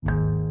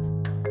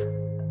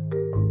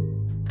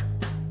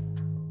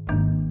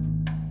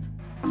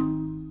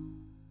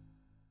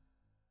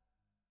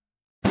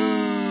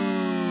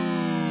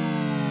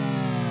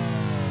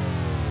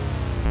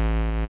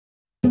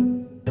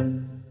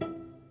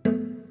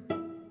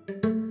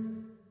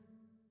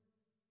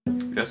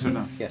Yes or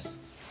no? Yes.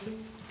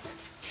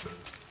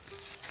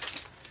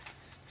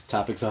 This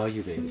topic's all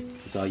you, baby.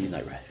 It's all you,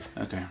 Knight Rider.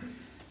 Okay.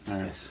 All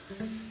right.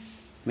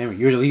 Yes. Remember,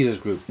 you're the leader of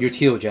this group. You're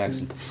Tito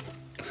Jackson.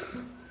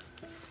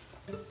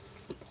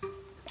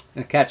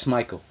 And Cat's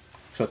Michael.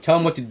 So tell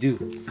him what to do.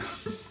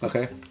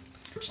 Okay?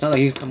 It's not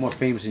like he's become more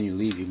famous and you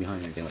leave you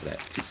behind or anything like that.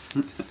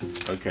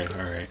 Okay,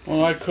 alright.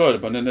 Well, I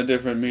could, but in a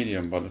different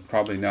medium, but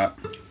probably not.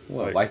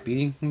 What, like... wife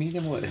beating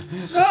medium? What?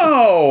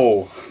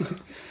 No!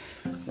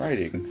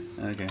 Writing.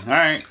 Okay.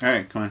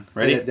 Alright, come on.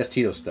 Ready? That's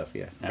Tito's stuff,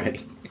 yeah. Yeah. Ready?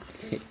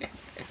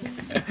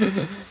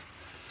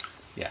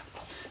 Yeah.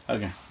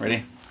 Okay,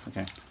 ready?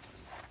 Okay.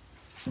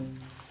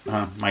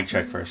 Mic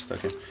check first,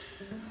 okay.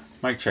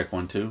 Mic check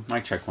 1 2.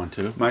 Mic check 1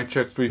 2. Mic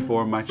check 3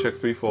 4. Mic check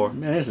 3 4.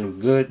 Man, this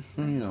is good,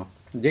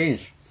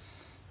 Danish.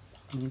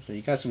 So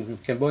you got some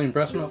Cambodian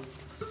breast milk?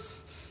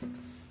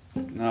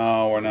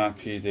 No, we're not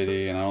P.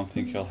 Diddy, and I don't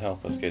think he'll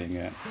help us getting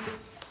it.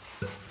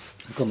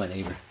 I'll call my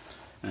neighbor.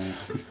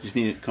 Just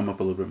need to come up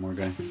a little bit more,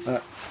 guy.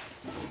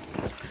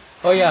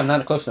 Oh yeah, I'm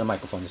not close to the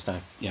microphone this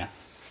time. Yeah.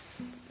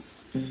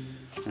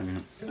 Okay.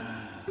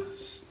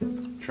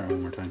 Try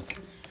one more time.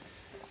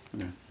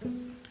 Okay.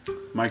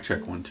 Mic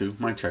check 1 2.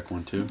 Mic check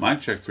 1 2.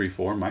 Mic check 3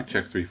 4. Mic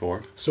check 3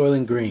 4.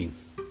 Soylent Green.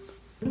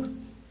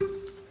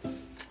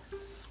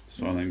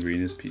 Soylent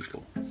Green is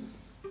people.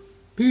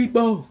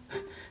 People.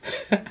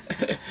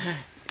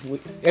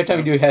 Every time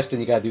you do Heston,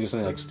 you gotta do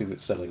something like stupid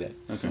stuff like that.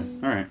 Okay.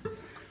 All right.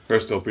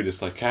 First, don't breed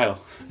us like cattle.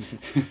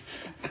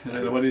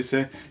 What do you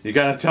say? You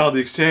gotta tell the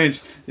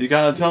exchange. You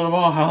gotta tell them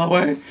all,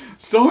 Holloway.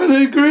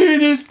 Soylent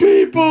Green is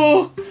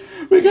people.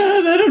 We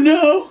gotta let them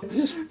know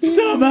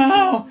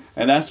somehow.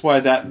 And that's why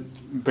that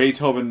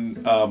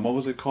Beethoven, what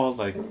was it called?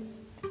 Like,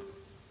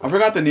 I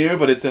forgot the name,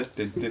 but it's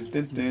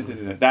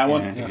that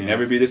one. Yeah. Can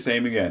never be the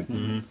same again.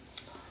 Mm-hmm.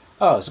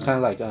 Oh, it's kind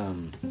of like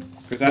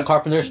the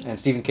Carpenters and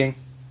Stephen King.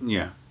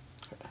 Yeah.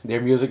 Their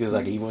music is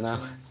like evil now.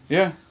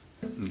 Yeah.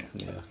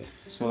 Yeah. Okay.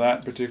 So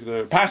that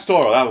particular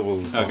pastoral, that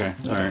was okay.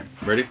 All right.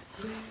 Ready?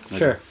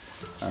 Sure.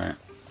 All right.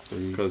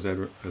 Because of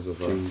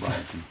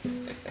Robinson.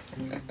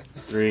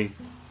 3,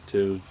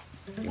 2,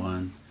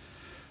 1.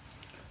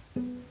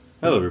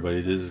 Hello,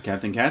 everybody. This is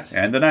Captain Katz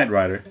and the Knight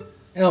Rider.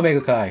 And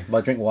Omega Kai,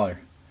 but drink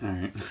water. All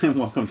right.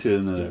 Welcome to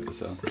another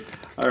episode.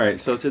 All right.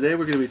 So today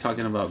we're going to be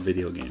talking about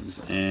video games,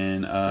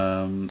 and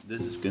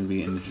this is going to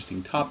be an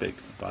interesting topic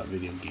about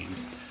video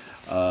games.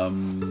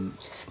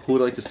 Who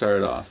would like to start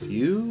it off?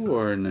 You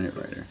or Knight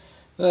Rider?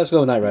 Well, let's go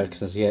with Knight Rider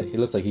because he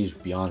looks like he's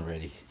beyond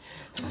ready.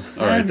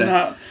 All right,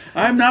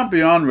 I'm not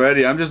beyond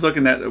ready. I'm just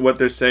looking at what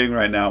they're saying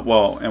right now.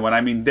 Well, and when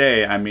I mean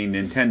they, I mean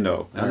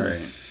Nintendo. All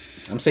right.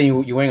 I'm saying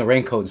you're wearing a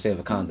raincoat instead of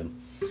a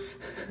condom.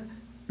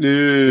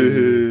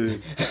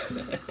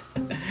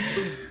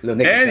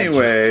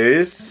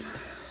 Anyways,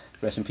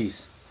 rest in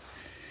peace.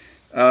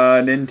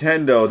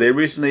 Nintendo. They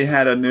recently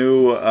had a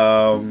new,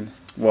 a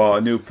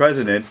new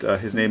president.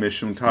 His name is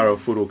Shuntaro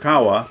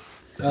Furukawa.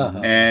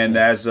 And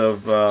as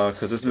of,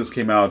 because this news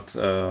came out,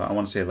 I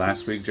want to say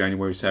last week,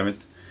 January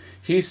 7th,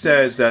 he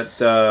says that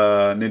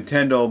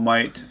Nintendo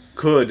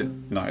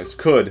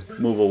could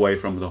move away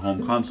from the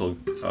home console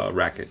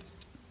racket.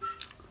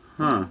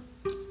 Huh.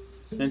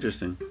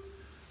 Interesting.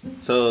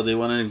 So they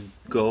want to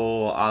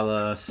go a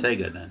la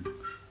Sega then?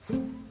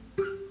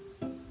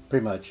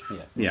 Pretty much,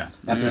 yeah. Yeah.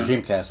 After the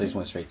Dreamcast, they just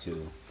went straight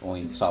to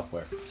only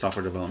software.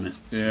 Software development.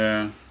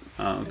 Yeah.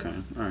 Oh, okay.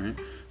 All right.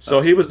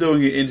 So he was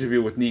doing an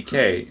interview with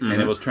Nikkei, and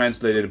it was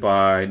translated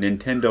by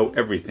Nintendo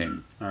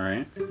Everything. All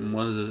right. And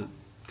what is it?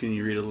 Can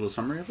you read a little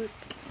summary of it?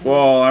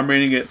 Well, I'm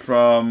reading it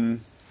from...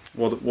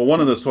 Well, one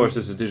of the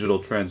sources is Digital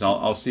Trends.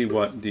 I'll see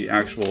what the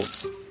actual...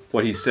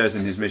 What he says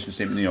in his mission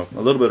statement.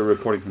 A little bit of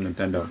reporting from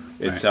Nintendo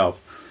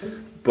itself. Right.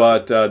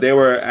 But they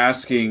were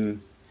asking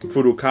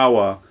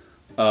Furukawa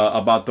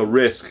about the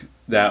risk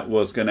that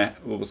was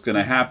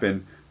gonna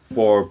happen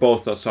for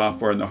both the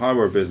software and the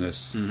hardware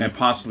business, and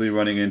possibly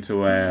running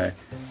into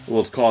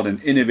what's called an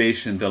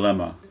innovation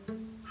dilemma.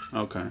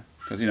 Okay.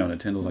 Because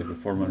Nintendo's like the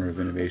forerunner of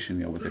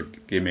innovation, with their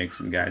gimmicks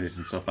and gadgets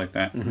and stuff like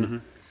that. Mm-hmm.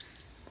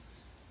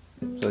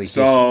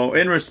 So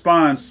in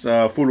response,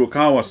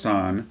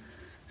 Furukawa-san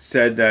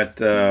said that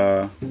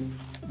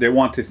they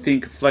want to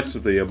think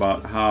flexibly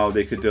about how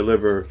they could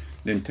deliver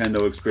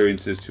Nintendo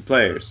experiences to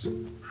players.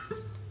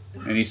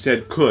 And he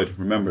said could.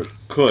 Remember,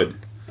 could.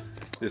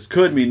 This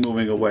could mean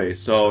moving away.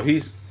 So he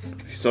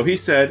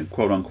said,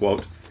 quote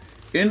unquote,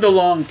 in the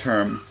long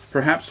term,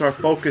 perhaps our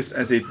focus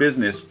as a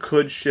business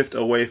could shift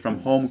away from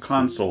home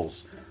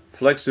consoles.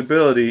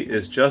 Flexibility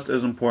is just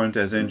as important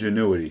as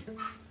ingenuity.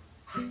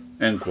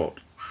 End quote.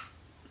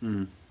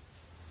 Mm.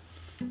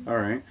 All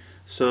right.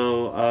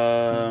 So,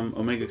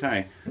 Omega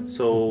Kai,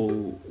 so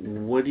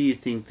what do you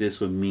think this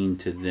would mean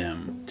to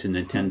them, to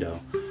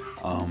Nintendo,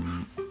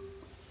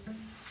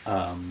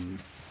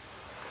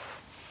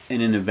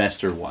 in an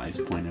investor-wise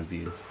point of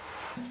view?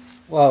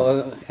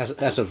 Well,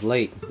 as of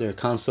late, their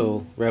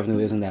console revenue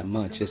isn't that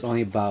much. It's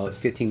only about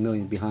 15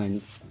 million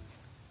behind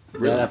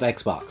that of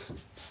Xbox.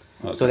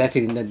 Okay. So that's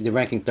they're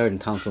ranking third in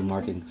console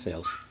marketing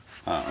sales.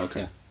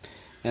 Okay.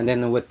 Yeah. And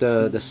then with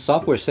the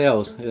software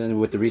sales, and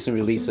with the recent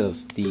release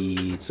of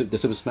the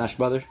Super Smash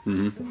Brothers,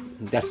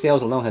 that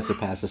sales alone has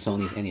surpassed the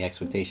Sony's any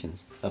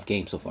expectations of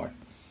games so far.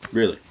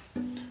 Really?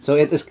 So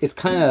it's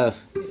kind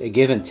of a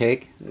give and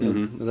take,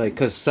 like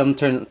because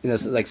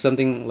like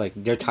something like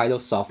their title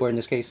software in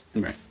this case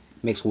Right.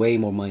 makes way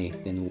more money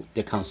than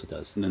their console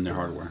does. And then their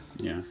hardware.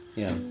 Yeah.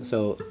 Yeah.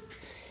 So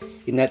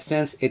in that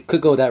sense, it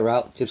could go that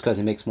route just because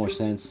it makes more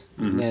sense.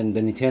 And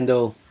the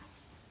Nintendo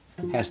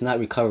has not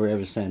recovered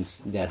ever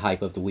since that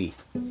hype of the Wii,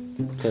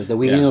 because the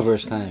Wii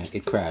universe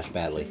it crashed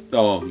badly.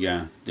 Oh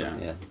yeah. Yeah.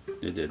 Yeah.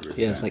 It did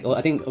really. Yeah, it's like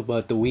I think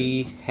but the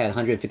Wii had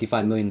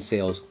 155 million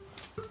sales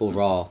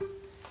overall,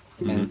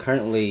 and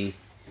currently,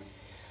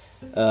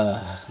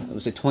 it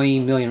was 20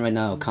 million right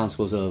now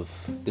consoles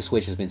of the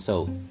Switch has been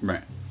sold,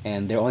 Right.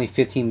 and they're only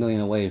 15 million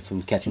away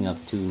from catching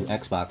up to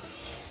Xbox,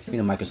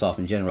 Microsoft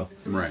in general.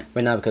 Right.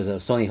 Right now, because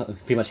Sony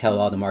pretty much held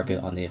all the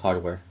market on the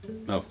hardware.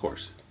 Of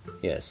course.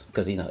 Yes,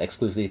 because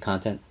exclusively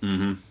content,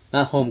 Mm-hmm.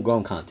 not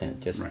homegrown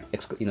content, just Right.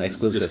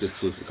 exclusive. Just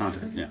exclusive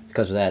content. Yeah.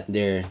 Because of that,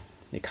 they're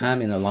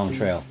kind of in a long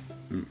trail.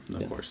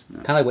 Of course. Yeah.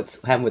 Kind of like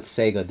what's happened with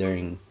Sega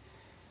during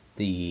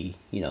the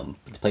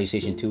the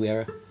PlayStation 2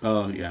 era.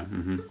 Oh yeah.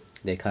 Mm-hmm.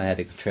 They kind of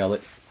had to trail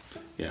it.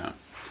 Yeah.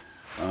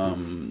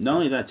 Not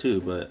only that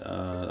too, but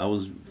I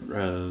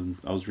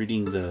was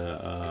reading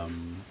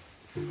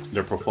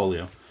their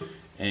portfolio,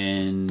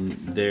 and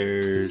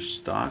their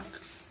stock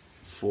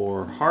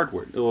for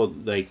hardware, well,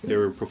 like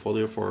their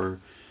portfolio for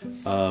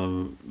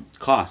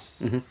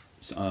costs.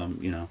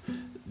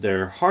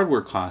 Their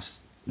hardware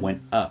costs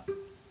went up,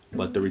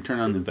 but the return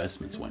on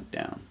investments went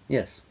down.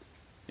 Yes.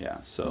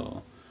 Yeah,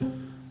 so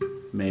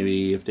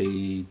maybe if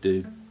they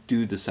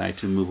do decide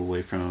to move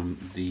away from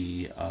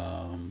the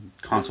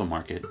console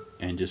market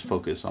and just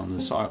focus on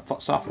the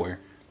software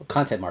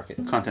Content market.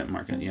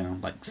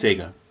 like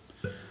Sega,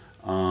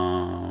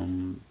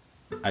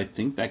 I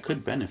think that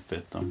could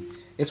benefit them.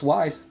 It's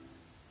wise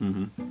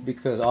Mm-hmm.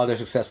 because all their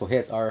successful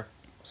hits are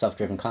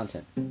self-driven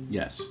content,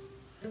 Yes.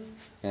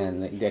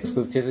 and the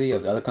exclusivity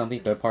of the other company,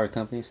 third-party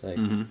companies. Like,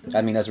 Mm-hmm.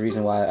 I mean, that's the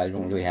reason why I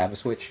don't really have a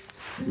Switch.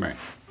 Right.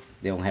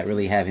 They don't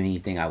really have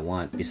anything I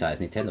want besides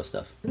Nintendo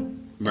stuff.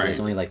 Right.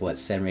 There's only like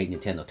 7 or 8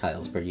 Nintendo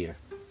titles per year.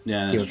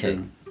 Yeah, Give that's or take.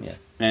 true. Yeah.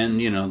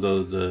 And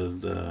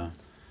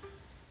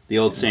the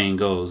old saying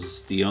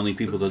goes, the only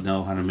people that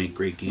know how to make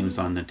great games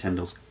on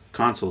Nintendo's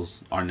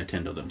consoles are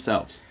Nintendo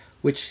themselves.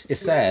 Which is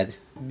sad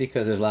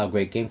because there's a lot of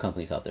great game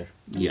companies out there,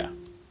 Yeah.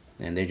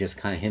 and they're just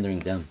kind of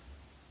hindering them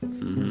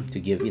to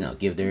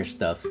give their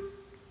stuff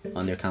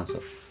on their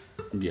console.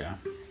 Yeah.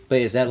 But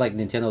is that like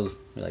Nintendo's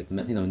like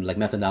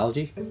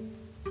methodology,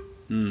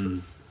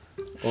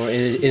 or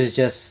is it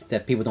just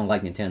that people don't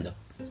like Nintendo?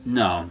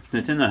 No,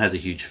 Nintendo has a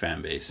huge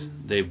fan base.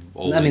 They've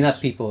always. I mean, not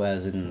people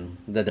as in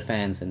the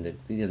fans and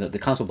the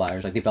console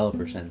buyers, like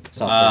developers and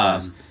software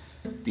guys.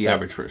 The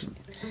average person.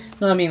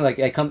 No, I mean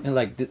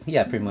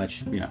yeah, pretty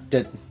much. Yeah.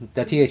 The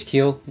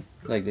THQ,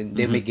 like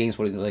they make games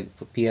for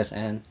for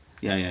PSN,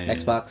 Yeah.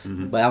 Xbox,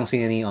 Mm-hmm. but I don't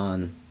see any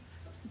on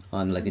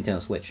like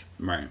Nintendo Switch.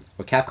 Right.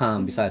 Or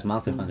Capcom, besides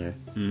Monster Hunter,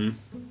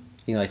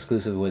 Mm-hmm.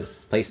 exclusive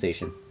with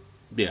PlayStation.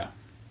 Yeah.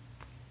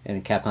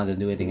 And Capcom doesn't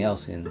do anything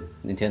else in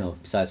Nintendo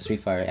besides the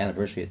Street Fighter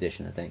Anniversary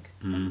Edition, I think.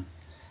 Mm-hmm.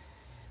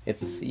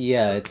 It's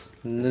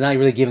not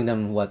really giving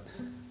them what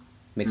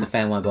makes a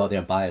fan want to go out there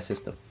and buy a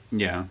system.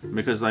 Yeah,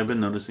 because I've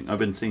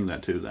been seeing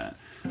that too. That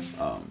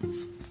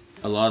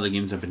a lot of the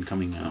games that have been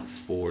coming out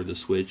for the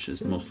Switch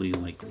is mostly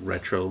like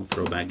retro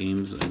throwback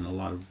games, and a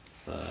lot of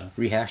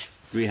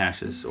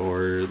rehashes,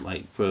 or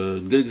like for a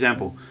good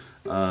example,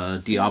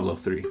 Diablo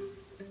 3.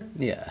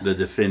 Yeah. The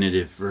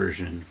definitive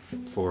version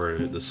for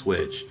the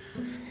Switch.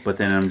 But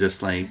then I'm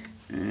just like,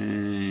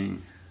 do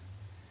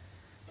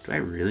I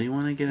really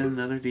want to get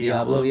another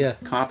Diablo yeah.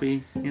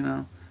 copy?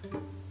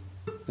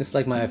 It's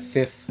like my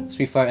 5th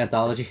Street Fighter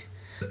anthology.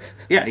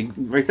 Yeah,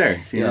 right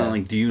there. So, Yeah.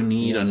 like, do you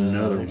need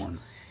another one?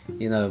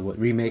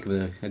 Remake of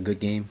a good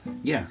game.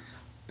 Yeah.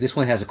 This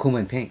one has Akuma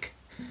in pink.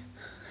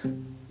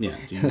 Yeah.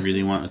 Do you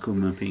really want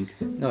Akuma Pink?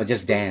 No,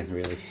 just Dan,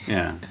 really.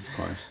 Yeah, of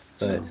course.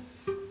 But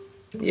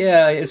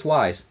yeah, it's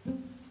wise.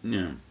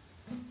 Yeah.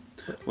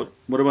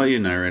 What about you,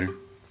 Narrator?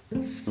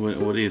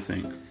 What do you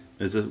think?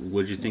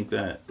 Would you think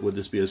would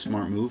this be a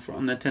smart move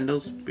on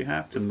Nintendo's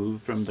behalf to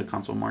move from the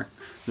console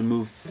to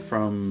move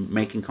from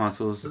making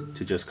consoles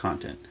to just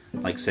content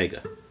like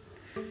Sega?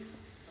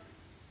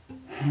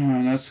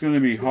 That's gonna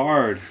be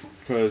hard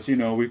because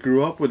we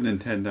grew up with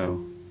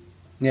Nintendo.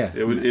 Yeah.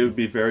 It would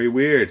be very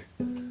weird.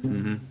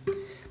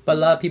 But a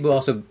lot of people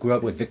also grew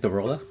up with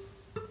Victorola.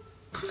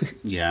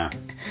 Yeah.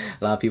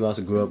 A lot of people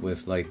also grew up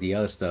with like the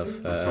other stuff.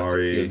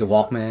 Atari. The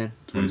Walkman.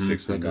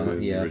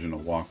 2600, yeah. original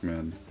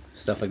Walkman.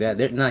 Stuff like that.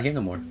 They're not here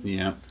no more.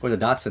 Yeah. Or the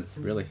Datsun,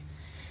 really.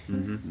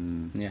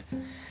 Yeah.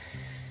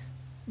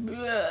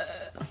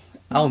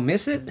 I'll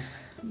miss it,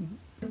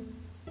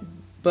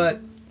 but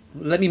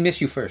let me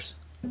miss you first.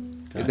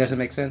 It doesn't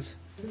make sense.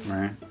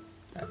 Right.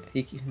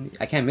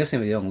 I can't miss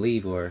him if they don't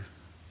leave, or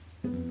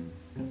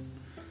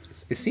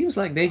it seems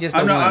like they just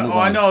don't want to move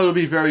on. I know it'll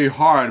be very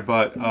hard,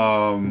 but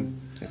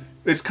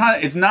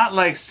it's not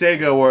like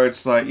Sega where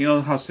it's like, you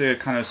know how Sega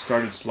kind of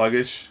started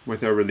sluggish with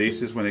their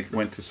releases when they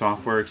went to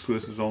software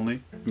exclusives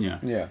only, Yeah.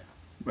 Yeah.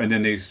 and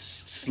then they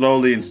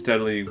slowly and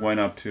steadily went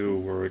up to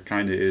where it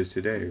kind of is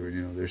today. Where,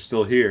 you know, they're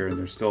still here and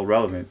they're still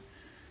relevant.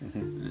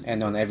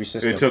 And on every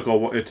system. It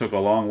took a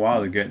long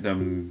while to get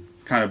them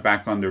kind of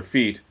back on their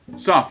feet,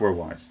 software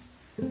wise.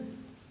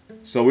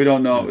 So we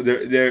don't know.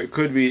 There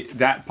could be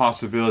that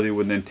possibility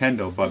with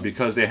Nintendo, but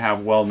because they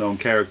have well-known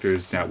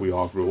characters that we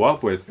all grew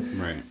up with,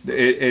 Right.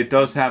 it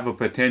does have a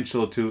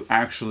potential to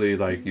actually,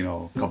 like, you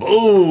know,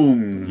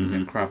 kaboom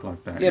and crap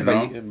like that. Yeah,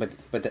 you know?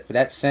 but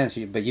that sense,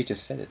 but you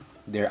just said it.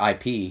 Their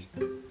IP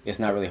is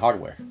not really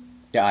hardware.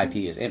 Their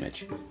IP is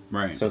image.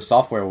 Right. So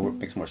software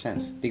makes more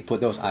sense. They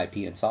put those IP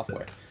in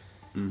software.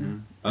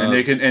 And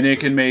they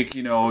can make,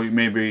 you know,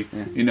 maybe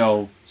you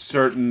know,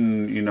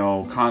 certain, you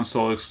know,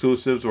 console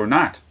exclusives or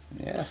not.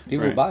 Yeah,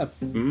 people Right. buy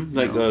them.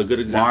 Like a good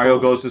example. Mario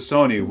goes to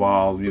Sony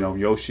while, you know,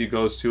 Yoshi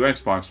goes to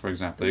Xbox, for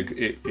example.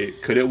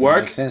 Could it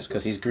work? Makes sense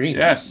because he's green.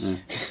 Yes,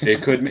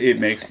 it could. It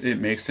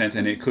makes sense,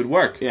 and it could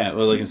work. Yeah,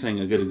 well, like I'm saying,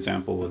 a good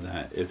example of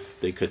that, if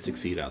they could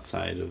succeed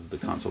outside of the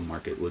console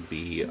market, would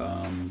be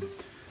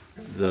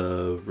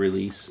the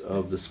release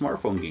of the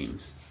smartphone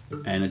games,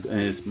 and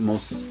it's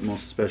most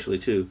especially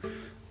too,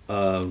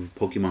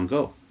 Pokemon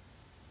Go.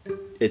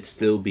 It's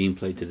still being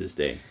played to this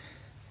day.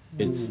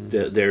 It's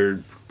they're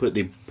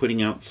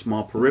putting out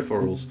small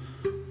peripherals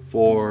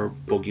for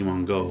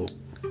Pokemon Go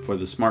for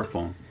the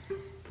smartphone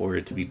for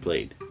it to be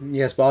played.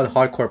 Yes, but all the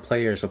hardcore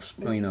players of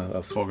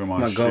of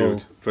Pokemon Go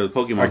Shoot. For the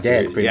Pokemon are dead,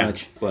 series, pretty yeah,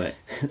 much. But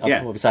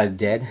yeah, well, besides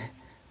dead,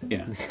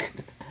 yeah,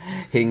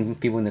 hitting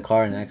people in the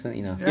car in an accident,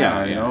 you know.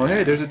 Yeah, you yeah, know, yeah.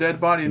 hey, there's a dead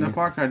body in the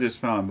park I just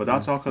found, but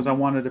that's all because I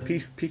wanted a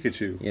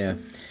Pikachu. Yeah,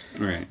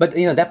 right, but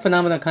you know that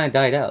phenomenon kind of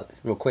died out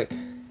real quick.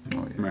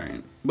 Oh, yeah.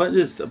 right. But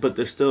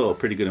there's still a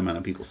pretty good amount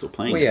of people still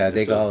playing. Well, yeah, it.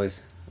 they Still-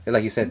 always,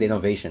 like you said, the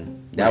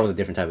innovation. That was a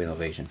different type of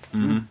innovation.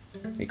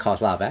 Mm-hmm. It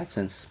caused a lot of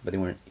accidents, but they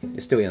weren't.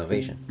 It's still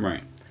innovation.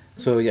 Right.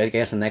 So I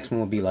guess the next one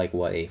would be like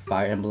what, a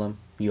Fire Emblem.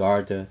 You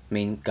are the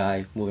main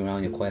guy moving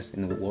around your quest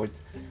in the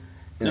wards.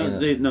 You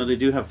know, They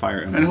do have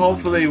Fire Emblem. And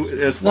hopefully,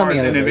 as no, I far mean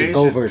as a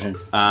Go innovation, version.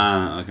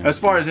 Okay. as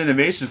far as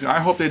innovation, I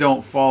hope they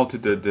don't fall to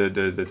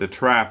the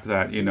trap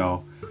that, you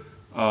know,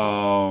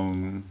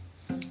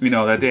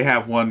 that they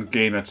have one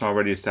game that's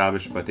already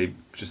established, but they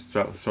just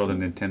throw the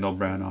Nintendo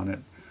brand on it,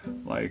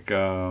 like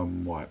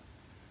what?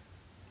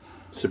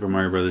 Super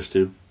Mario Brothers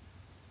 2.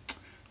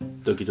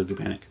 Doki Doki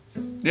Panic.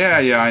 Yeah,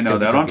 I know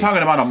that. I'm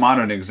talking about a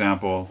modern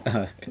example.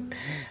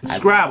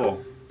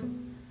 Scrabble.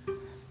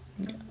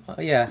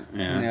 Yeah,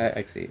 Yeah.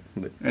 I see.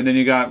 But And then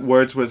you got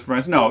Words with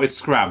Friends. No, it's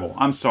Scrabble.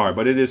 I'm sorry,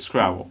 but it is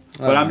Scrabble.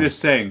 But I'm just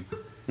saying,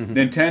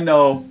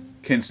 Nintendo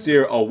can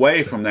steer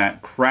away from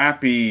that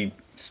crappy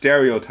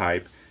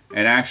stereotype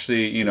and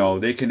actually, you know,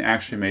 they can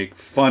actually make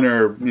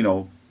funner, you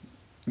know,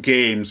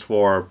 games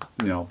for,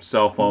 you know,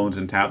 cell phones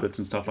and tablets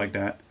and stuff like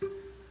that.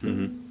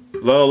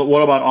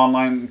 What about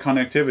online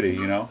connectivity,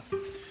 you know?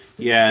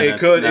 Yeah. It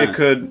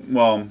could,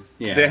 well,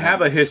 Yeah. they have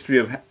a history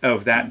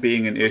of that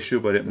being an issue,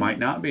 but it might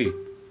not be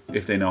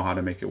if they know how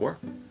to make it work.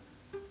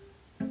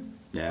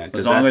 Yeah.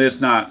 As long as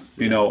it's not,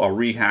 you know, a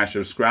rehash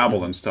of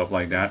Scrabble and stuff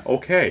like that,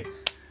 okay.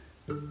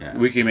 Yeah.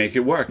 We can make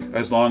it work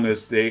as long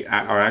as they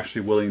are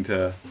actually willing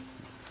to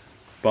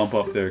bump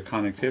up their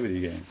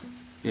connectivity game.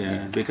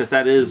 Yeah, because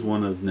that is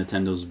one of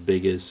Nintendo's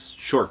biggest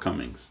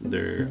shortcomings.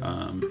 Their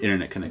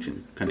internet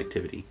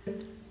connectivity.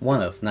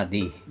 one of, not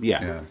the.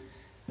 Yeah.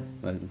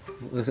 But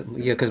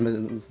because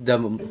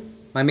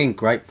my main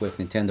gripe with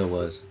Nintendo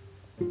was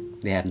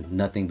they have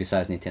nothing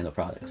besides Nintendo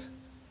products.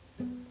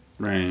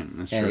 Right.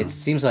 That's And true. it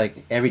seems like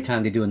every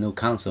time they do a new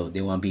console,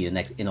 they want to be the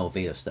next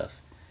innovative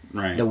stuff.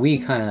 right. The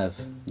Wii kind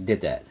of did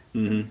that.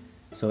 Mm-hmm.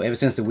 So ever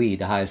since the Wii,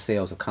 the highest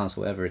sales of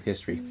console ever in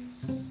history.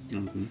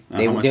 Mm-hmm.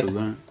 They- How much they- was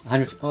that?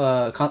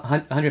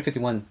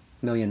 151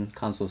 million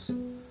consoles.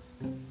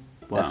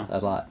 That's Wow. a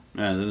lot.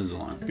 Yeah, that is a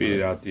lot. Beat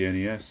it out the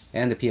NES.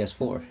 And the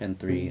PS4 and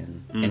 3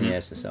 and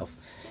NES itself.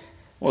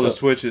 Well,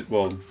 So-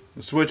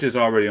 the Switch is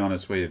already on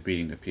its way to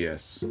beating the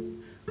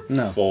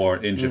PS4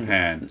 No. in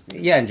Japan.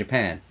 Yeah, in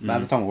Japan. But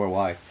I'm talking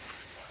worldwide.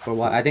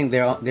 Worldwide, I think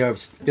they're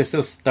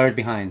still third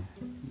behind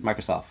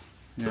Microsoft.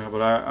 Yeah,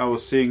 but I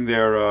was seeing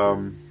their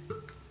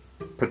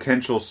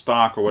potential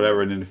stock or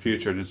whatever, and in the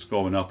future, and it's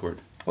going upward.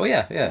 Oh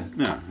yeah, yeah.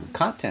 Yeah.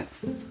 Content.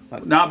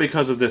 Not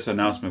because of this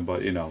announcement,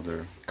 but you know,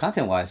 they're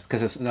Content wise,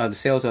 because it's, the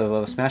sales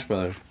of Smash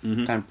Brothers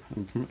kind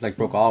of like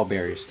broke all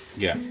barriers.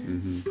 Yeah.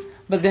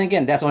 But then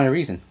again, that's the only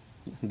reason.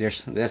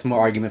 That's more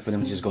argument for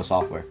them to just go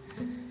software.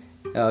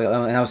 And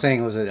I was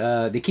saying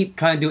they keep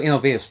trying to do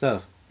innovative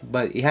stuff,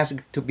 but it has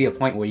to be a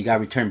point where you gotta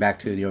return back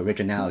to the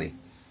originality,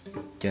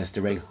 just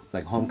the regular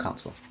like home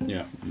console.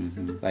 Yeah.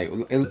 Like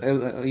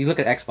you look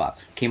at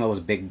Xbox, came out with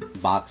a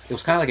big box. It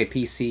was kind of like a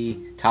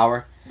PC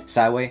tower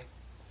sideway,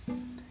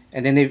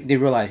 and then they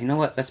realized, you know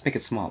what? Let's make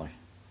it smaller.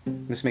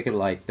 Let's make it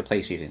like the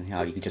PlayStation,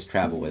 how you can just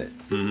travel with it.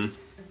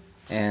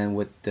 Mm-hmm. And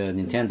with the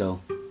Nintendo,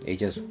 they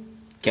just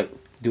kept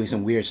doing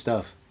some weird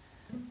stuff.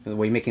 Where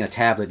you're making a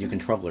tablet your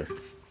controller.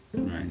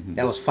 Right.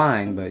 That was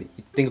fine, but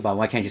think about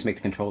why can't you just make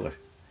the controller,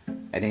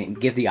 and then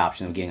give the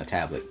option of getting a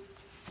tablet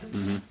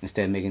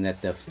instead of making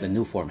that the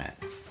new format.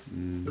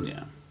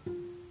 Yeah.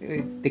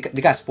 They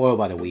got spoiled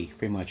by the Wii,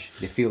 pretty much.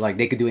 They feel like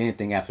they could do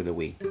anything after the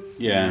Wii.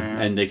 Yeah,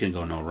 and they can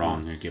go no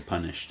wrong or get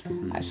punished.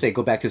 I say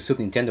go back to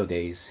Super Nintendo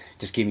days.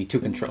 Just give me 2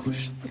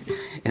 controllers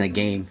in a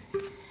game.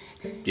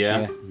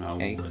 Yeah, Yeah. I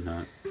Hey. would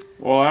not.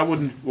 Well, I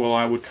wouldn't. Well,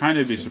 I would kind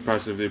of be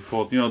surprised if they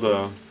pulled,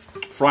 the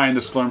Fry in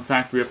the Slurm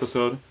Factory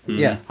episode.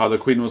 Yeah. How the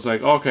Queen was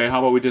like, okay, how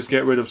about we just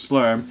get rid of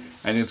Slurm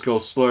and just go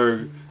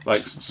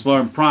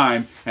Slurm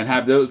Prime and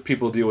have those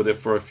people deal with it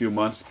for a few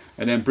months,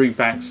 and then bring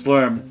back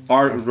Slurm,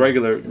 our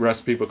regular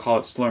rest people call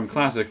it Slurm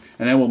Classic,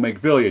 and then we'll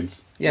make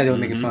billions. Yeah, they were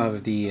making fun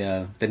of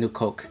the new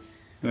Coke.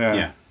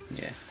 Yeah.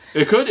 Yeah.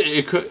 It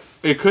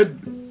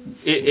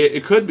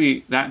could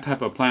be that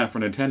type of plan for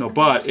Nintendo,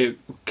 but it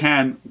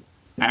can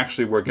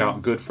actually work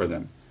out good for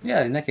them.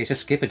 Yeah, in that case,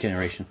 just skip a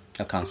generation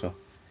of console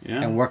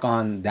Yeah. and work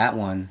on that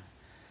one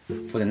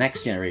for the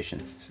next generation.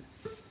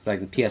 Like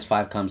the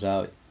PS5 comes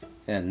out,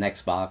 and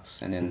next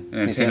Xbox, and then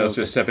And Nintendo's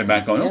just stepping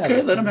back going, Yeah,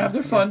 okay, let them have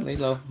their fun. lay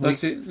low. Let's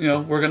see,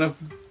 we're going to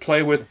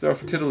play with our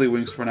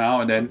Tiddlywinks for now,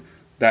 and then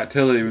that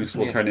Tiddlywinks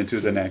will Yeah. turn into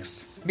the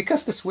next.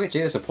 Because the Switch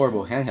is a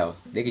portable handheld,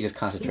 they could just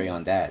concentrate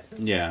on that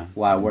Yeah.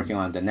 while working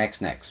on the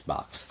next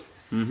box.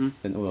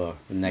 Mm-hmm. Or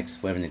the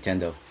next whatever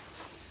Nintendo.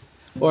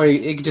 Or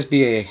it could just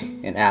be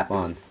an app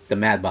on the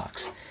Mad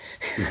Box.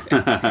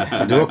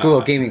 The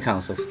Roku gaming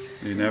consoles.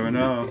 You never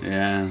know.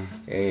 Yeah.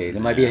 Hey, they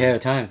might be ahead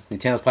of time.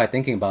 Nintendo's probably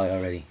thinking about it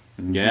already.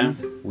 Yeah.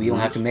 We don't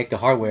have to make the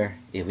hardware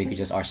if we could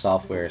just our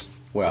software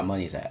is where our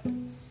money's at.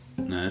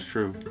 That's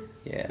true.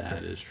 Yeah.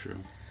 That is true.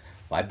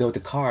 Why build the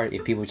car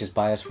if people just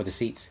buy us for the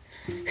seats?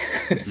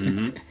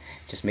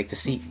 Just make the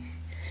seat.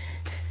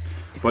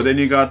 But then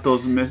you got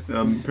those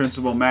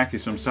Principal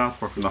Mackies from South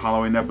Park from the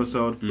Halloween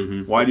episode.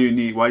 Mm-hmm. Why do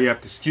you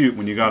have to scoot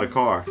when you got a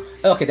car?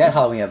 Okay, that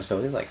Halloween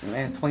episode is like,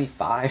 man,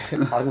 25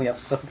 Halloween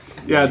episodes.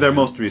 Yeah, their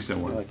most recent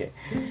one. Okay.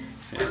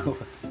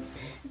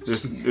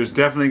 There's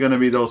definitely going to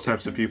be those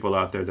types of people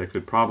out there that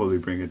could probably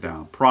bring it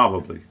down.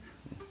 Probably.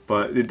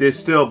 But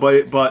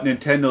but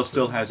Nintendo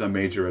still has a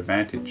major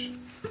advantage.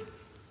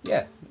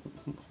 Yeah,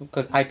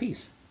 because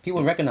IPs.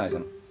 People recognize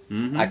them.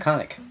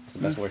 Iconic. That's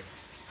the best word.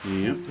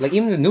 Yeah. Like,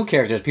 even the new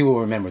characters, people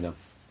will remember them.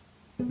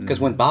 Because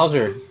when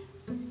Bowser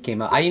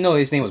came out, I didn't know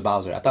his name was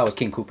Bowser. I thought it was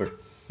King Cooper.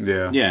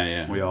 Yeah. Yeah,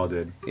 yeah. We all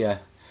did. Yeah.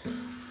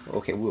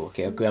 Okay,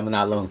 good. I'm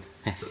not alone.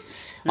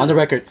 On the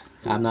record,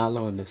 I'm not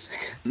alone in this.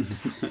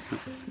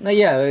 No,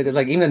 yeah,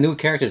 like, even the new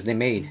characters they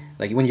made.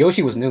 Like, when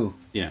Yoshi was new,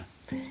 Yeah.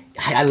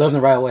 I loved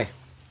them right away.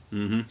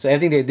 Mm-hmm. So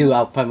everything they do,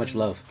 I'll pretty much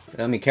love.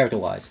 I mean,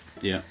 character-wise.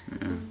 Yeah.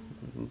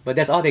 But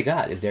that's all they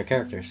got, is their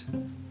characters.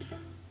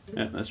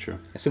 Yeah, that's true.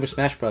 And Super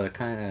Smash Bros.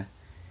 Kind of...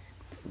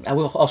 I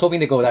was hoping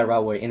to go that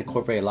route where it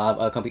incorporate a lot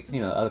of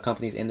other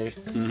companies in there.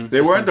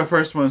 They weren't the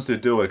first ones to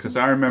do it, because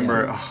I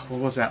remember,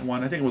 what was that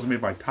one? I think it was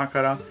made by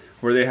Takara,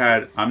 where they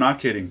had, I'm not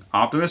kidding,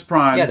 Optimus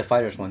Prime. Yeah, the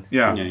Fighters one.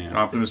 Yeah, Yeah.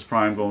 Optimus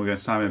Prime going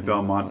against Simon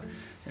Belmont,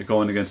 and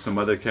going against some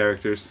other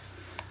characters.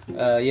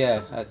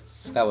 Yeah, I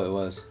forgot what it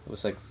was. It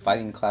was like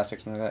Fighting Classic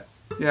or something like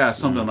that. Yeah,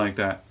 something like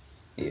that.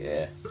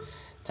 Yeah,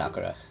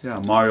 Takara. Yeah,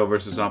 Mario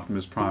versus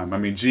Optimus Prime. I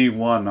mean,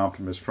 G1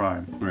 Optimus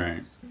Prime.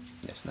 Right.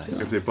 That's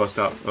nice. If they bust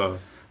out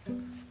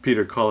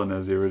Peter Cullen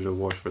as the original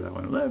voice for that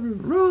one.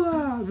 Roll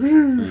out!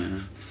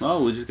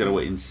 Well, we just gotta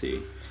wait and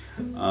see.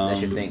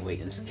 That's your thing,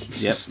 wait and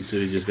see. Yep. So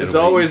we just gotta It's wait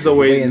always and the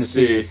wait and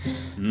see.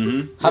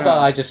 How about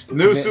I just...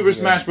 New Super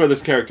Smash Brothers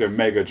character,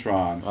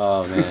 Megatron.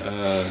 Oh, man.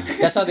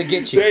 That's how they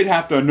get you. They'd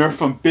have to nerf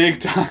him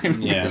big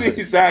time. Yeah.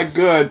 He's that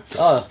good.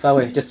 Oh, by the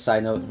way, just a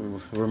side note,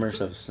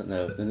 rumors of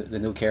the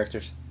new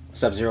characters.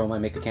 Sub-Zero might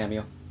make a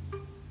cameo.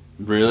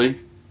 Really?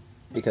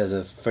 Because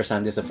this is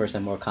the first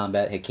time Mortal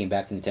Kombat came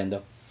back to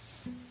Nintendo.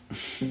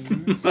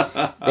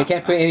 They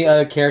can't put any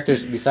other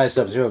characters besides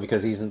Sub-Zero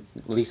because he's at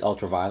least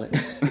ultra-violent.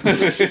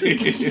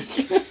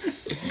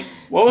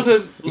 What was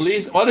his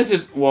least? What is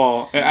his?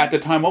 Well, at the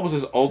time, what was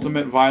his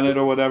ultimate violent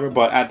or whatever?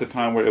 But at the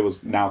time where it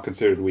was now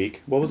considered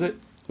weak, what was it?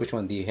 Which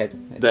one? The head?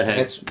 The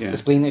head, yeah. The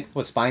spleen?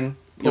 What, spine?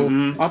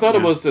 Pull? I thought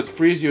it was to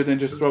freeze you, then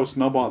just throw a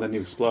snowball, then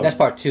you explode. That's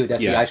part 2.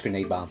 That's the Yeah. ice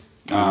grenade bomb.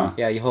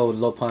 Yeah, you hold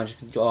low punch,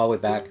 go all the way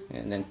back,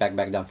 and then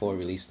back down forward,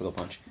 release the low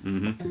punch.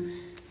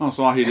 Oh,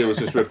 so all he did was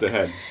just rip the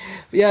head.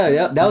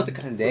 Yeah, that was the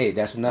kind of day.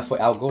 That's enough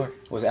for Al Gore.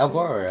 Was it Al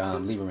Gore or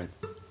Lieberman?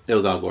 It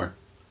was Al Gore.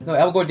 No,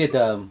 Al Gore did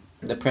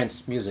the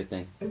Prince music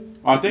thing.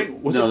 I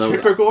think was No, it no,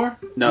 Tipper Gore?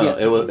 No, Yeah,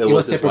 it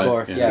was his Tipper wife,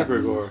 Gore, yeah.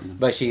 Tipper Gore.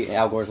 But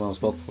Al Gore's one who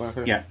spoke for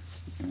her. Yeah.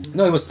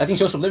 No, it was, I think,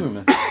 Joseph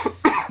Lieberman.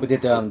 Who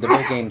did the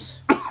video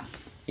games.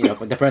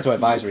 The parental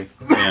advisory.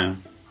 Yeah.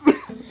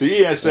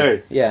 The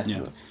ESA. Yeah.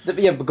 Yeah.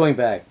 But going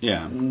back.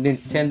 Yeah.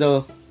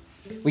 Nintendo,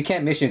 we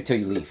can't miss you until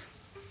you leave.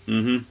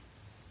 Mm-hmm.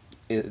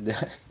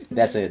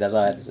 That's it. That's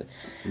all I have to say.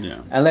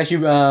 Yeah. Unless you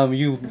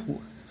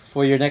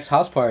for your next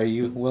house party,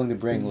 you willing to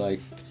bring, like,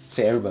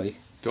 say everybody.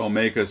 Don't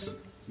make us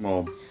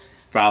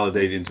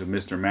validate into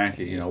Mr.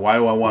 Mackey. Why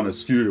do I want a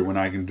scooter when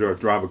I can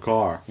drive a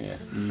car? Yeah.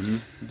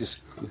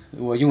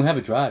 Well, you don't have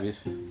a drive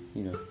if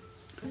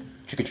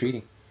trick or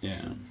treating.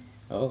 Yeah.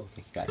 Oh,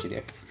 okay, got you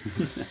there.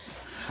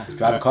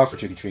 Drive a car for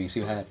trick or treating. See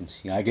what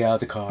happens. You gotta get out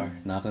the car,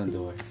 knock on the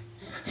door.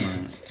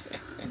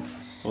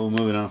 Well,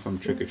 moving on from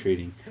trick or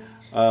treating.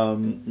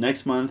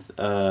 Next month,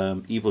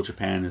 Evil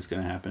Japan is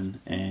going to happen,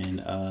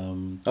 and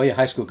Oh yeah,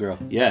 High School Girl.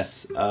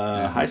 yes,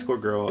 High School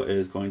Girl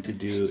is going to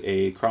do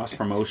a cross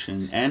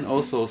promotion and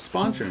also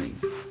sponsoring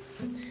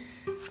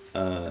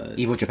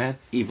Evil Japan.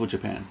 Evil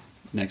Japan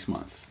next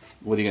month.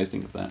 What do you guys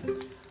think of that?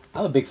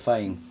 I'm a big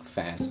fighting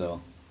fan,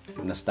 so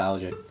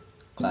nostalgic,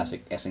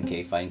 classic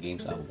SNK fighting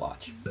games I would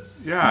watch.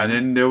 Yeah, and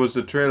then there was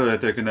the trailer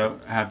that they're gonna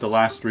have the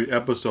last 3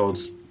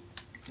 episodes.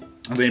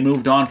 They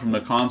moved on from the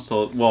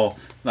console. Well,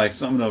 like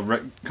some of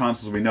the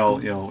consoles we know,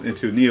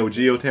 into Neo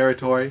Geo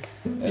territory.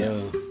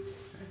 Yeah.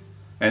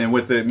 And then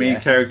with the main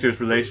character's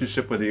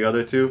relationship with the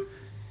other two,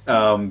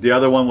 the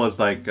other one was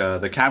like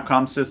the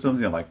Capcom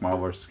systems, like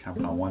Marvel vs.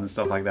 Capcom 1 and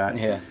stuff like that.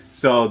 Yeah.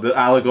 So the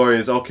allegory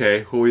is,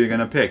 okay, who are you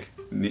gonna pick,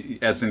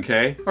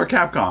 SNK or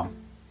Capcom?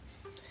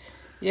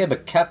 Yeah,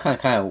 but Capcom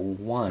kind of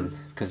won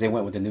because they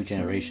went with the new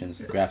generations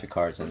graphic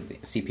cards and the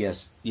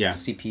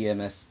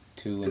CPMS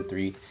 2 and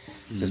 3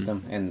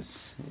 system, and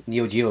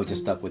Neo Geo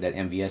just stuck with that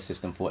MVS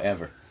system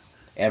forever.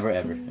 Ever.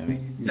 I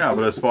mean. Yeah,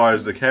 but as far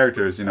as the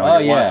characters, you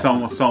want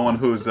someone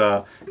who's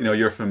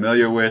you're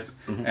familiar with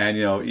and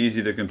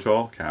easy to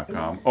control,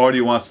 Capcom, or do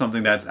you want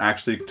something that's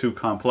actually too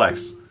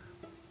complex?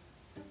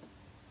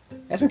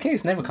 SNK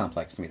is never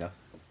complex to me though.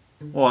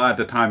 Well, at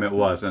the time it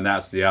was, and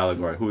that's the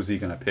allegory. Who's he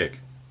gonna pick?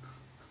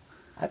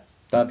 I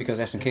thought because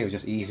SNK was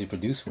just easy to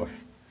produce for.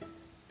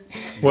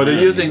 Well, they're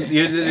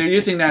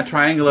using that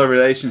triangular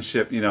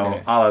relationship, a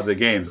la the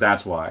games.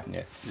 That's why.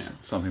 Yeah.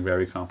 Something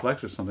very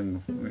complex or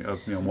something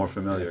more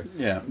familiar.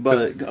 Yeah,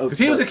 but because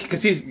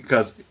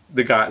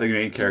the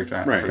main character,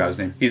 I forgot his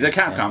name. He's a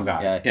Capcom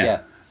guy.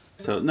 Yeah.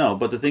 So no,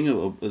 but the thing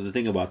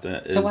about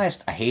that is so why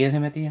I hated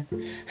him at the end.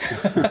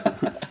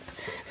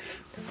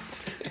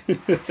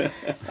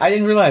 I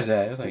didn't realize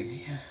that. I was like,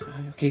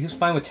 okay, he was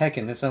fine with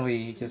Tekken. Then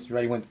suddenly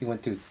he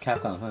went to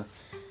Capcom, huh?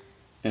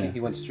 Yeah. He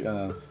went.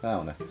 I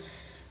don't know.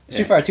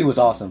 Street Fighter 2 was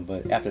awesome,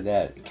 but after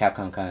that,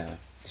 Capcom kind of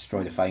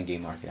destroyed the fighting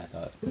game market. I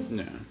thought.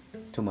 Yeah.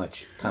 Too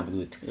much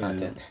convoluted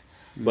content.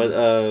 But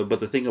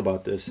the thing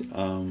about this,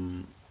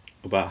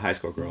 about High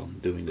School Girl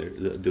doing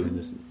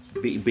this,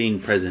 being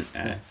present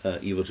at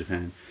Evil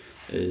Japan,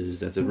 is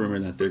that's a rumor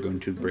that they're going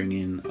to bring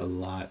in a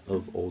lot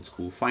of old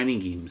school fighting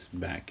games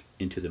back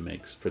into the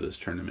mix for this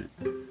tournament.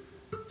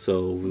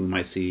 So we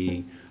might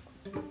see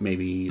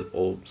maybe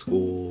old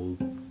school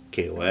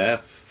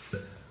KOF.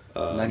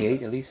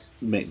 98 at least.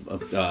 They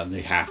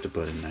have to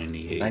put in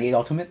 98. 98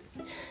 Ultimate.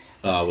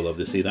 I would love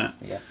to see that.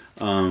 Yeah.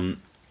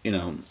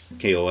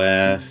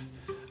 KOF,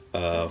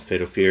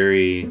 Fatal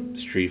Fury,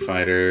 Street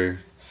Fighter,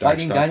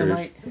 Fighting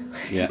Dynamite.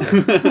 Yeah.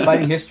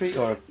 Fighting History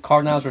or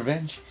Cardinal's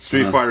Revenge.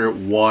 Street Fighter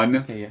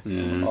 1. Yeah.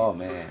 Oh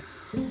man.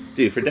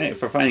 Dude,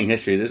 for Fighting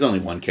History, there's only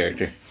one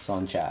character.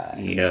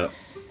 Sonchai. Yep.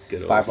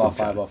 Good old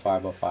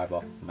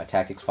Fireball. My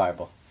tactics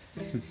Fireball.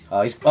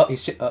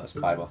 It's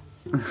Fireball.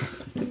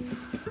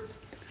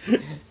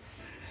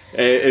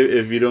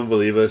 If you don't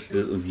believe us,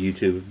 just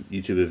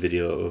YouTube a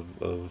video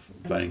of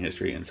Fighting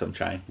History and some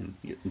chai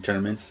in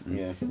tournaments. And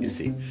you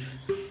see.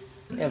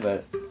 Yeah,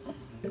 but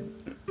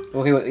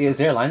okay, is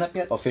there a lineup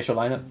yet? Official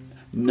lineup?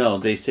 No,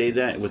 they say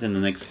that within the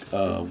next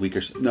week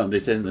or so. No, they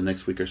said in the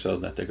next week or so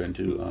that they're going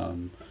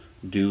to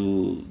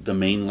do the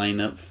main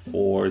lineup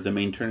for the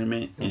main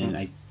tournament, and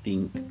I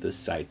think the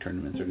side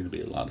tournaments are going to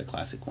be a lot of the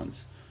classic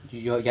ones.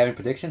 You have any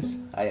predictions?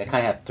 I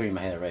kind of have 3 in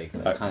my head already,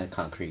 kind of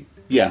concrete.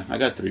 Yeah, I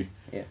got 3.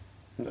 Yeah.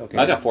 Okay.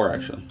 I got 4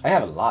 actually. I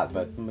have a lot,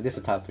 but this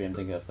is the top 3 I'm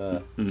thinking of.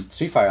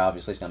 Street Fighter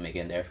obviously is gonna make it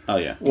in there. Oh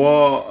yeah.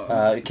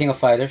 Well, King of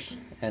Fighters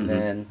and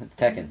then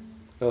Tekken.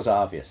 Those are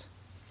obvious.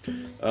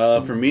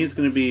 For me, it's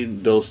gonna be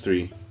those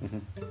 3.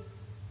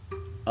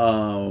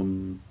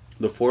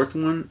 The 4th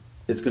one,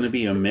 it's gonna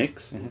be a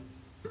mix.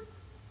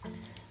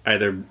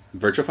 Either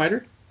Virtua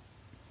Fighter.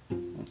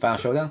 Final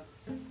Showdown.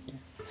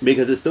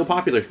 Because it's still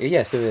popular.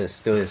 Yeah,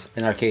 still is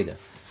in arcade though.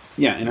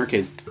 Yeah, in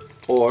arcades.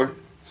 Or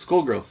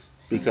Skullgirls.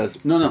 Because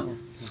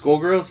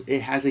Skullgirls,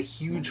 it has a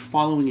huge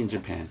following in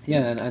Japan.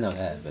 Yeah, I know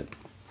that, but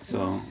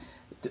so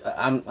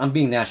I'm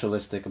being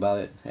nationalistic about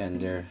it,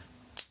 and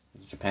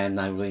Japan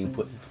not really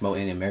promote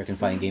any American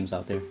fighting games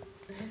out there.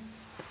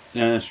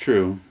 Yeah, that's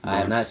true. I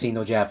have not seen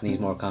no Japanese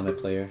Mortal Kombat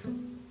player.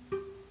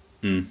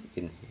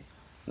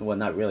 Well,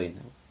 not really,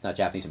 not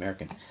Japanese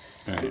American.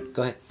 All right.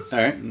 Go ahead. All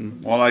right.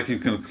 Well, I can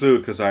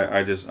conclude because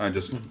I just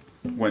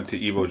went to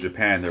Evo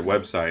Japan, their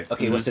website.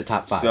 Okay, what's the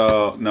top 5?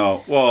 So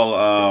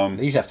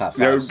They usually have top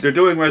 5. They're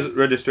doing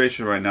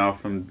registration right now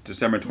from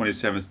December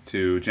 27th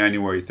to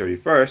January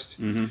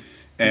 31st,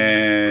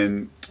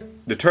 and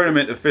the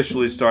tournament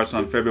officially starts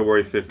on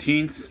February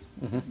 15th.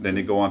 Then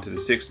they go on to the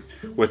 6th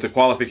with the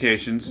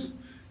qualifications,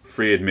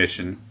 free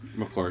admission.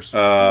 Of course.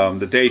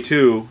 The day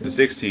 2, the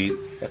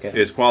 16th,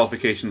 is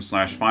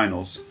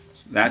qualifications/finals.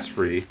 That's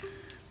free.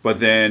 But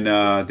then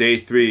day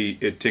 3,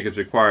 tickets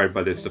required,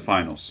 but it's the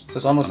finals. So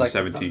it's almost like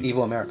 17th.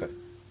 Evo America.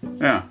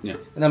 Yeah. Yeah.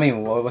 And I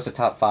mean, what's the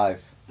top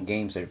 5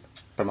 games they're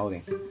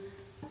promoting.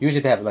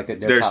 Usually they have like their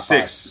There's top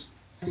 6.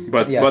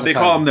 But Yeah, but they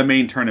call them sometimes. the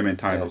main tournament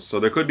titles.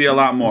 So there could be a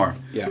lot more.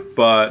 Yeah.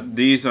 But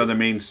these are the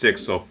main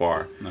 6 so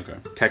far. Okay.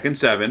 Tekken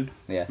 7, 5.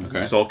 Yeah.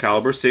 Okay. Soul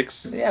Calibur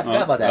 6, Yeah, I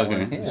forgot about that okay.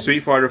 one. Yeah.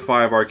 Street Fighter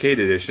 5 Arcade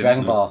Edition,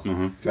 Dragon Ball.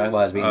 Mm-hmm. Dragon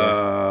Ball has been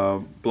there.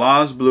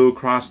 Blaze Blue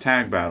Cross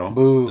Tag Battle,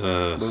 Boo.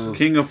 Uh,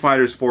 King of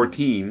Fighters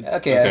 14, Okay.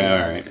 Okay,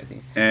 I- alright.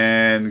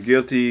 and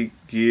Guilty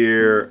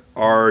Gear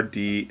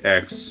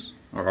RDX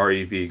or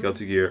REV,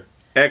 Guilty Gear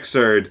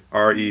Xrd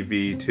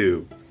REV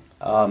 2.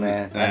 Oh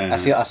man, I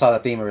saw the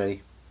theme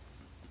already.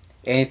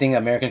 Anything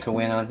American can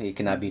win on, it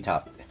cannot be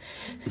topped.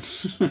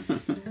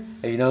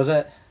 Have you noticed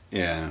that?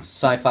 yeah.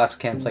 Sonic Fox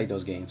can't play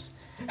those games.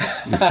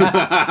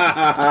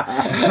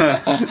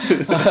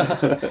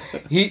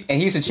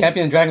 He's a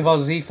champion in Dragon Ball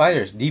Z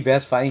Fighters, the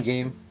best fighting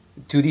game,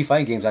 2D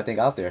fighting games I think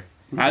out there.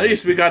 At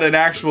least we got an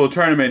actual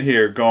tournament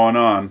here going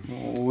on.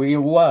 We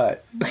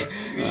what?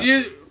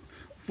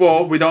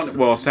 Well, we don't.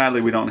 Well,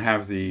 sadly, we don't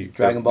have the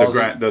Dragon Ball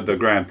the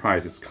grand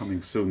prize. It's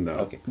coming soon, though.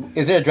 Okay.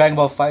 Is there a Dragon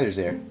Ball Fighters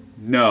there?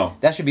 No,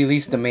 That should be at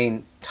least the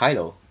main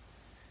title.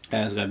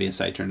 That's gotta be a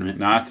side tournament.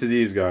 not to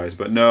these guys,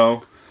 but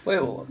no, Wait,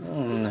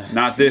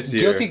 not this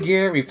year. Guilty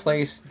Gear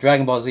replaced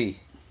Dragon Ball Z.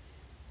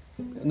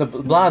 The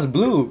Blaze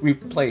Blue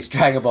replaced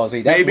Dragon Ball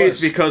Z. That's Maybe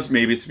worse.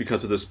 it's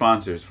because of the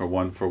sponsors for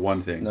one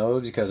thing. No,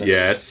 because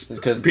Yes,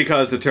 because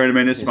because the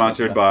tournament is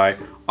sponsored by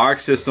Arc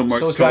System Works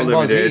so Co. Dragon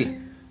Ball Limited, Z,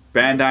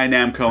 Bandai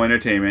Namco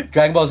Entertainment,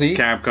 Dragon Ball Z.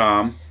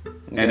 Capcom,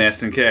 and Yeah.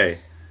 SNK.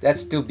 That's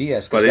still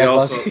BS. But they Dragon Ball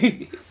also-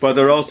 Z. But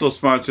they're also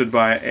sponsored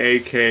by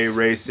AK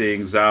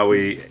Racing,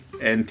 Zowie,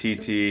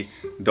 NTT,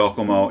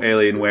 Docomo,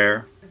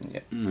 Alienware.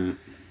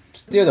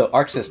 Still the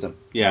Arc System.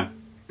 Yeah.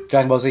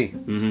 Dragon Ball Z.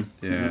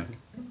 Yeah.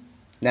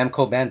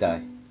 Namco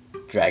Bandai.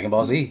 Dragon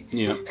Ball Z.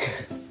 Yeah.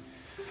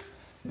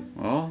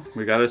 Well,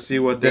 we gotta see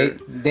what They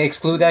they.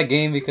 exclude that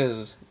game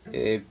because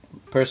a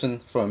person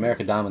from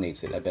America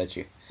dominates it. I bet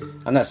you.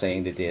 I'm not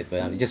saying they did,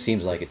 but it just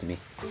seems like it to me.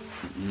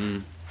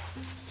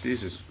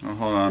 Jesus. Oh,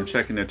 hold on, I'm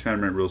checking the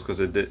tournament rules because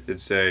it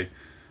say,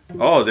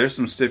 oh, there's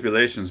some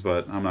stipulations,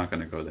 but I'm not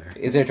gonna go there.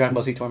 Is there a Dragon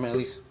Ball Z tournament at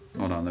least?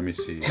 Hold on, let me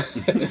see.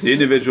 The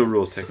individual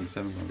rules taken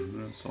 7.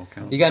 Soul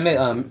Calibur. You gotta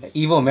admit,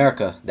 Evo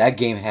America, that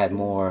game had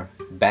more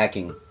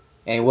backing,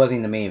 and it wasn't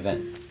in the main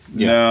event.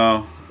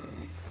 No.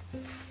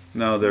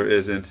 No, there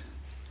isn't.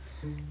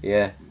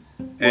 Yeah.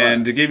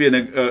 And to give you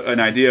an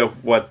idea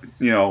of what,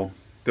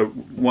 the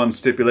one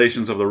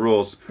stipulations of the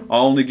rules,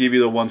 I'll only give you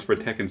the ones for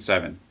Tekken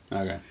 7.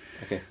 Okay.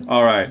 Okay.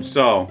 All right,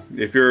 so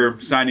if you're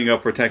signing up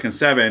for Tekken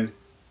 7,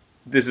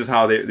 this is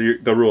how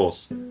the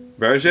rules.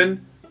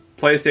 Version,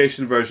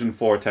 PlayStation version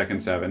 4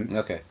 Tekken 7.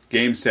 Okay.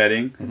 Game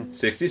setting,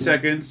 60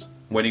 seconds,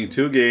 winning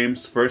 2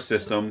 games, first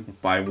system,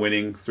 by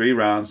winning 3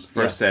 rounds,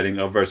 first setting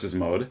of versus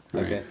mode.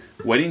 Okay.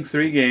 Winning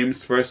 3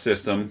 games, first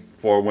system,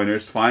 for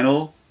winners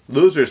final,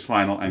 losers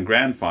final, and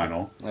grand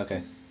final.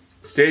 Okay.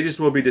 Stages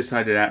will be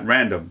decided at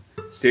random.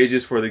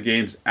 Stages for the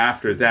games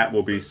after that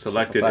will be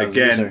selected By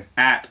again loser.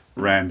 at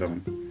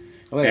random.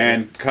 Wait,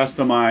 And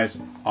customize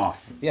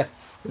off. yeah,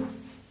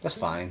 that's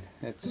fine.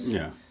 It's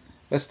Yeah.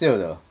 but still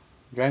though,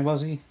 Dragon Ball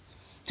Z.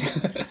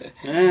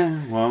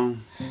 Well.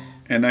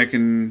 And I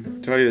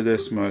can tell you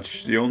this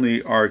much: the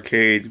only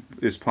arcade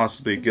is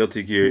possibly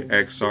Guilty Gear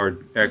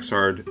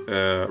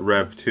Xrd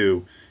Rev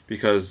 2,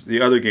 because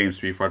the other games,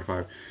 Street Fighter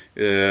 5,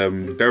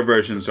 their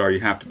versions are you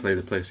have to play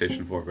the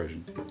PlayStation 4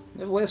 version.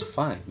 Well, it's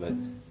fine, but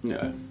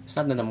Yeah. it's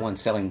not the number one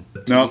selling.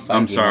 2D No, fighting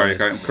I'm game sorry.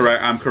 nowadays.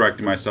 I'm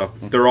correcting myself.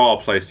 They're all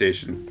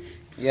PlayStation.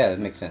 Yeah, that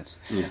makes sense.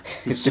 Yeah.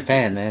 It's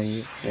Japan, man.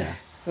 Yeah.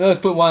 Well, let's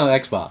put one on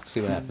Xbox.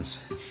 See what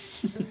happens.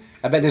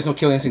 I bet there's no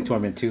Kill Instinct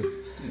tournament too.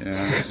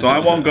 Yeah. So I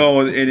won't go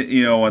with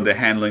it, on the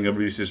handling of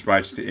users'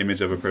 rights to image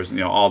of a person,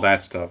 all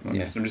that stuff.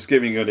 I'm just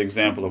giving you an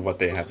example of what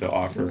they have to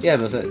offer. Yeah,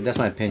 but that's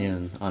my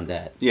opinion on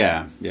that.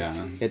 Yeah. Yeah.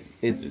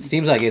 It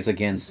seems like it's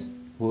against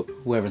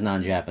whoever's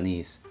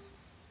non-Japanese.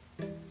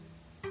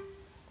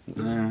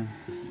 Yeah.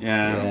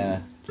 Yeah.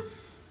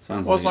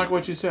 Sounds Well, it's like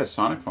what you said.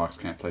 Sonic Fox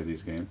can't play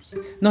these games.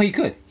 No, he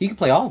could. He could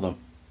play all of them,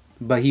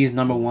 but he's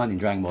number one in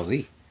Dragon Ball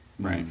Z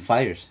Right.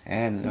 fighters,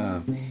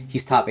 and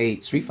he's top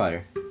 8 Street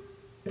Fighter.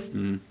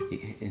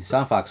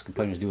 Sonic Fox could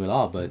pretty much do it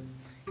all, but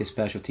his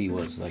specialty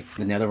was like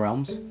the Nether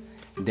Realms,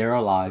 They're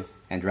Alive,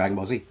 and Dragon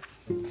Ball Z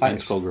And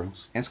fighters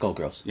Skullgirls. and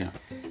Skullgirls. Yeah.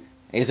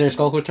 Is there a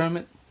Skullgirl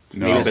tournament?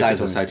 No. Maybe a This side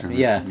is a side tournament.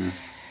 tournament.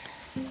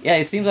 Yeah. Yeah,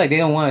 it seems like they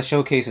don't want to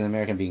showcase an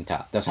American being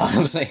top. That's all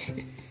I'm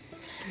saying.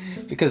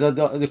 Because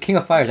the King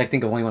of Fighters, I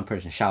think of only one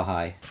person, Shao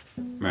Hai,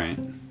 Right.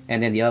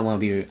 and then the other one will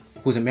be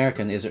who's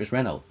American is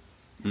Renault,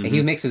 and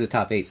he makes it to the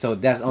top 8. So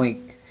that's the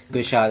only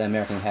good shot that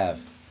American will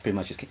have, pretty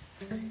much, is,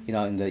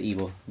 in the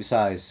Evo.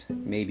 Besides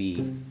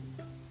maybe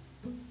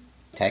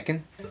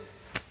Tekken,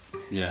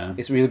 Yeah.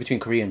 it's really between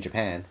Korea and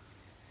Japan.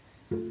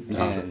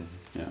 And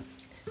Yeah.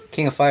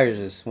 King of Fighters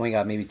is only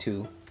got maybe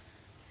 2.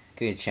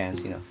 Good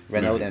chance,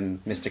 Renault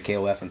and Mr.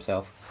 KOF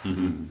himself.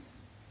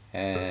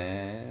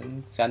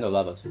 And so I know a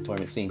lot of the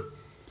tournament scene.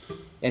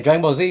 And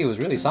Dragon Ball Z was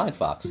really Sonic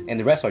Fox, and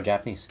the rest are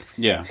Japanese.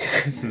 Yeah.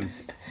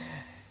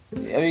 I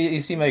mean, you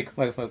see my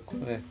quiff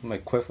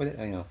with it.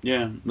 I know.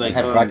 Yeah, like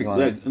have griping on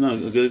it. no,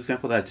 a good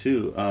example of that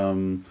too.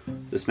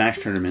 The Smash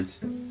tournaments.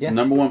 Yeah.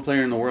 Number one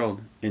player in the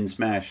world in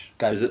Smash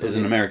is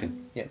an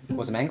American. Yeah.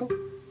 Was it Mango?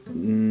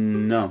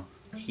 No,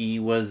 he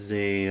was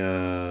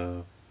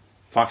a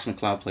Fox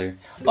McCloud player.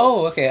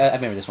 Oh, okay. I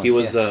remember this one. He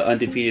was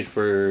undefeated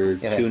for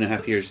Yeah.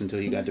 2.5 years until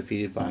he got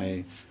defeated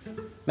by.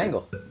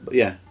 Mango.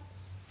 Yeah.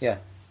 Yeah.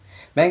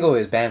 Mango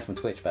is banned from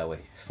Twitch, by the way,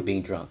 for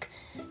being drunk.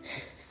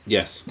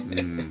 Yes.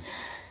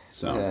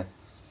 So. Yeah.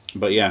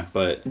 But yeah.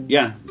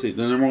 See,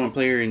 the number one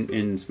player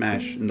in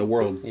Smash in the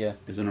world Yeah.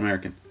 is an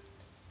American,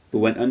 who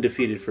went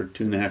undefeated for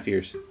 2.5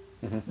 years.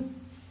 Mm-hmm.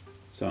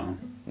 So.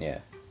 Yeah.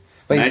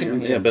 But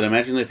Imagine, but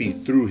imagine if you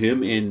threw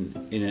him in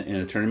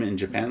a tournament in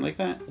Japan like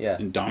that. Yeah.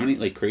 And dominate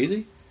like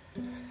crazy.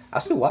 I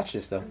still watch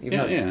this though. Even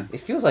though it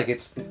feels like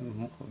it's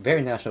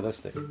very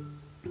nationalistic.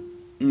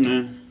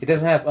 Mm-hmm. It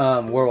doesn't have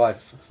worldwide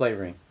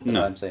flavoring. That's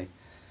No. what I'm saying.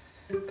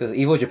 Because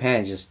Evo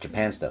Japan is just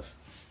Japan stuff.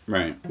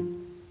 Right.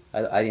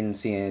 I didn't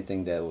see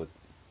anything that would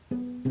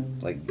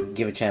like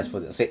give a chance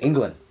for say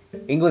England.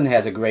 England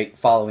has a great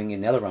following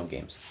in NetherRealm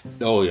games.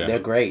 Oh yeah. They're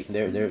great.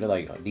 They're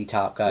like the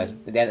top guys.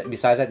 Then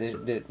besides that,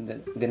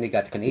 then they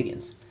got the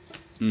Canadians.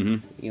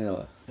 Mm-hmm. You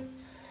know.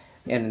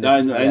 And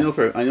I know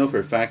for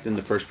a fact in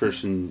the first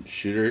person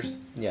shooters.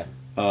 Yeah.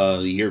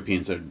 The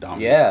Europeans are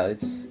dominant. Yeah,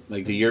 it's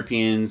like the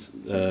Europeans,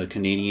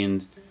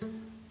 Canadians,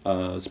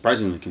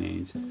 surprisingly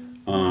Canadians,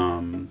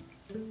 and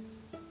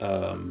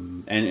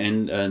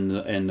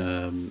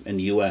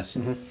the U.S.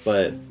 Mm-hmm.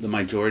 But the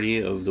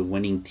majority of the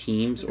winning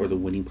teams or the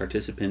winning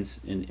participants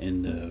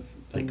in the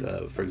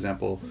for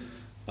example,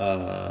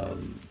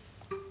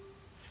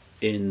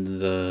 in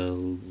the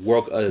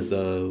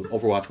the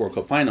Overwatch World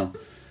Cup final,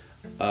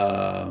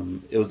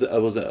 it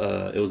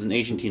was an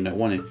Asian team that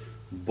won it,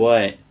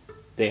 but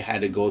they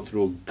had to go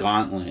through a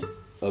gauntlet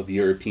of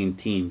European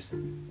teams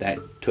that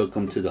took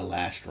them to the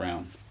last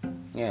round.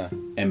 Yeah.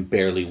 And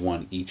barely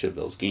won each of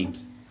those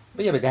games.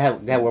 But yeah, but they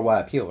had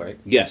worldwide appeal, right?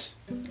 Yes,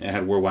 it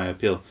had worldwide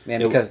appeal.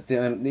 Man, because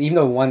even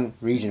though one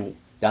region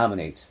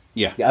dominates,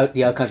 yeah,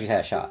 the other countries had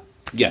a shot.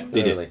 Yeah,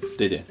 they literally. did.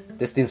 They did.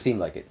 This didn't seem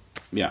like it.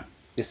 Yeah.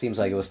 This seems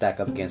like it will stack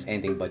up against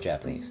anything but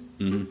Japanese.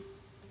 Mm-hmm.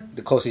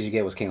 The closest you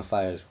get was King of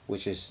Fighters,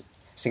 which is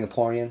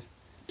Singaporean.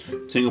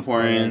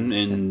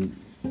 And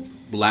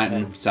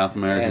Latin, South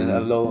American. And a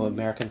low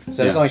American.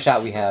 So it's the only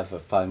shot we have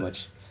of probably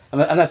much. I'm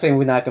not saying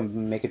we're not going to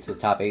make it to the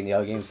top 8 in the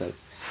other games. But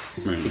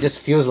it just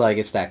feels like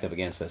it's stacked up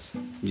against us.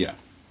 Yeah.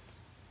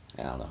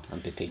 I don't know. I'm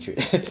a big patriot.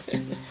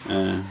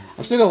 I'm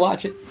still going to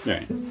watch it.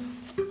 Right.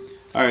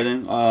 All right,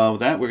 then. With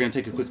that, we're going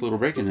to take a quick little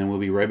break, and then we'll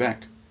be right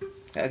back.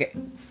 Okay.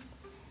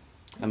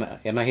 Am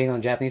I hating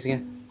on Japanese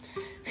again?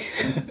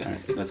 All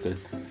right, that's good.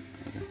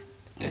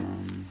 Okay.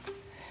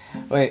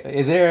 Wait,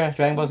 is there a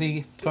Dragon Ball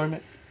Z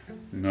tournament?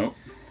 Nope.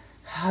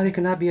 How there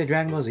could not be a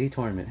Dragon Ball Z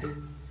tournament?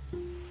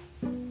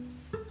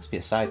 Must be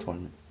a side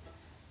tournament.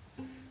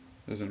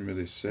 Doesn't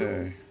really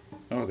say.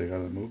 Oh, they got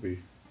a movie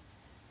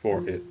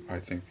for it, I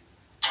think.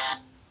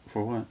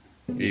 For what?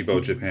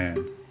 Evo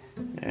Japan.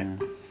 Yeah.